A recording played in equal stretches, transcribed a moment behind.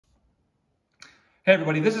Hey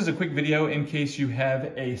everybody, this is a quick video in case you have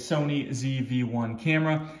a Sony ZV-1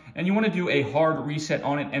 camera and you want to do a hard reset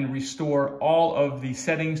on it and restore all of the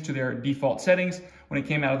settings to their default settings when it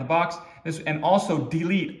came out of the box. And also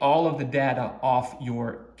delete all of the data off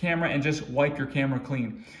your camera and just wipe your camera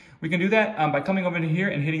clean. We can do that by coming over here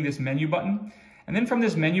and hitting this menu button. And then from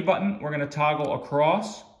this menu button, we're going to toggle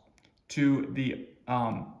across to the,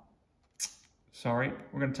 we're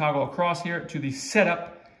going to toggle across here to the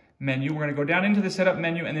setup menu. We're going to go down into the setup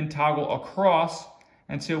menu and then toggle across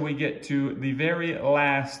until we get to the very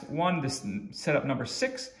last one, this setup number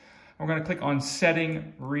 6. We're going to click on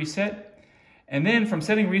setting reset. And then from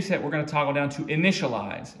setting reset, we're going to toggle down to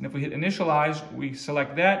initialize. And if we hit initialize, we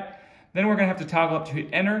select that. Then we're going to have to toggle up to hit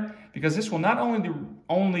enter, because this will not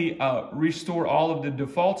only restore all of the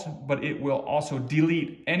defaults, but it will also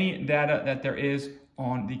delete any data that there is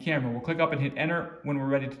on the camera. We'll click up and hit enter when we're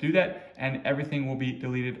ready to do that, and everything will be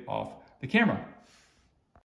deleted off the camera.